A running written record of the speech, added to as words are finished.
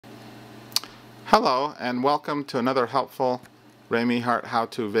Hello and welcome to another helpful ramé-hart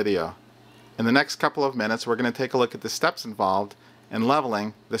how-to video. In the next couple of minutes we're going to take a look at the steps involved in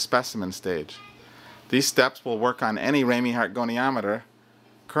leveling the specimen stage. These steps will work on any ramé-hart goniometer.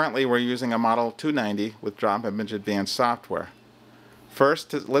 Currently we're using a model 290 with DROPimage Advanced software.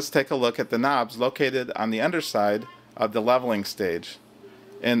 First, let's take a look at the knobs located on the underside of the leveling stage.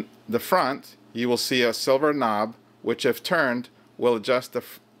 In the front you will see a silver knob which, if turned, will adjust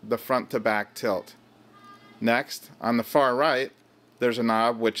the front to back tilt. Next, on the far right, there's a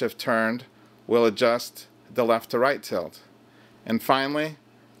knob which, if turned, will adjust the left to right tilt. And finally,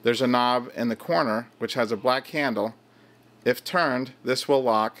 there's a knob in the corner which has a black handle. If turned, this will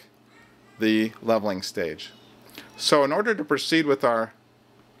lock the leveling stage. So in order to proceed with our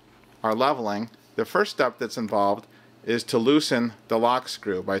leveling, the first step that's involved is to loosen the lock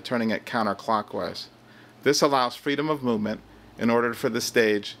screw by turning it counterclockwise. This allows freedom of movement in order for the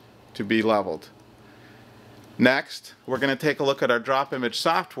stage to be leveled. Next, we're going to take a look at our DROPimage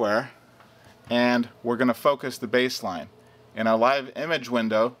software and we're going to focus the baseline. In our live image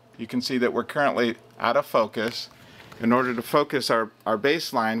window, you can see that we're currently out of focus. In order to focus our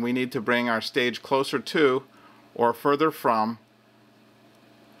baseline, we need to bring our stage closer to or further from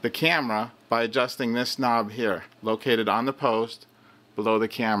the camera by adjusting this knob here, located on the post below the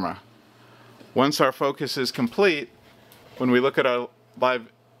camera. Once our focus is complete, when we look at our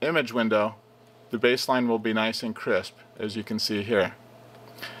live image window, the baseline will be nice and crisp, as you can see here.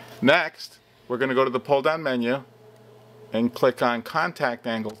 Next, we're going to go to the pull-down menu and click on Contact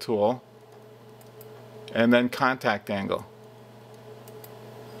Angle tool and then Contact Angle.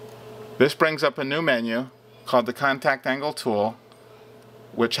 This brings up a new menu called the Contact Angle tool,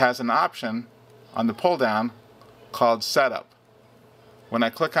 which has an option on the pull-down called Setup. When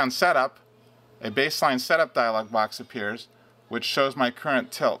I click on Setup, a baseline setup dialog box appears which shows my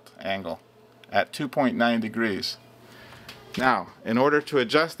current tilt angle at 2.9 degrees. Now, in order to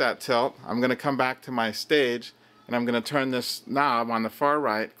adjust that tilt, I'm going to come back to my stage and I'm going to turn this knob on the far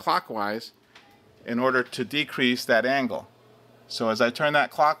right clockwise in order to decrease that angle. So as I turn that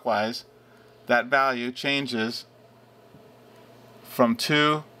clockwise, that value changes from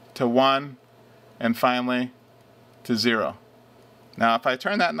 2 to 1 and finally to 0. Now if I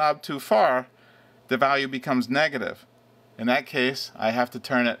turn that knob too far, the value becomes negative. In that case, I have to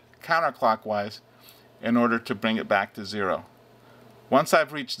turn it counterclockwise in order to bring it back to 0. Once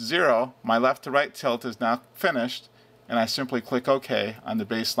I've reached 0, my left to right tilt is now finished, and I simply click OK on the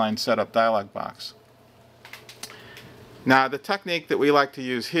baseline setup dialog box. Now the technique that we like to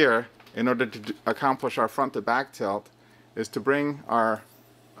use here in order to accomplish our front to back tilt is to bring our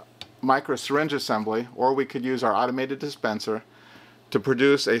micro syringe assembly, or we could use our automated dispenser, to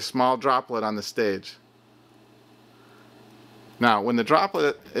produce a small droplet on the stage. Now when the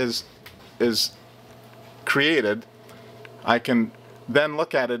droplet is created, I can then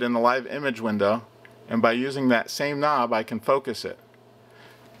look at it in the live image window, and by using that same knob I can focus it.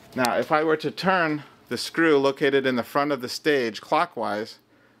 Now if I were to turn the screw located in the front of the stage clockwise,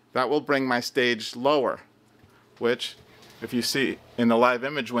 that will bring my stage lower, which, if you see in the live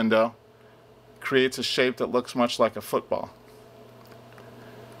image window, creates a shape that looks much like a football.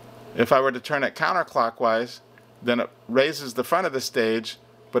 If I were to turn it counterclockwise, then it raises the front of the stage,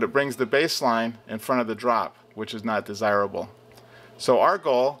 but it brings the baseline in front of the drop, which is not desirable. So our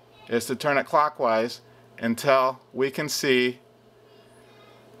goal is to turn it clockwise until we can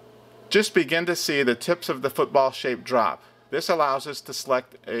just begin to see the tips of the football-shaped drop. This allows us to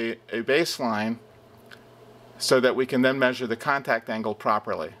select a baseline so that we can then measure the contact angle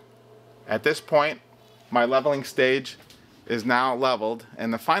properly. At this point, my leveling stage is now leveled,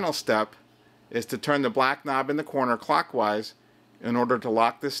 and the final step is to turn the black knob in the corner clockwise in order to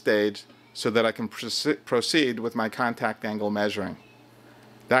lock this stage so that I can proceed with my contact angle measuring.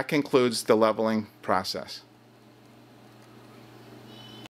 That concludes the leveling process.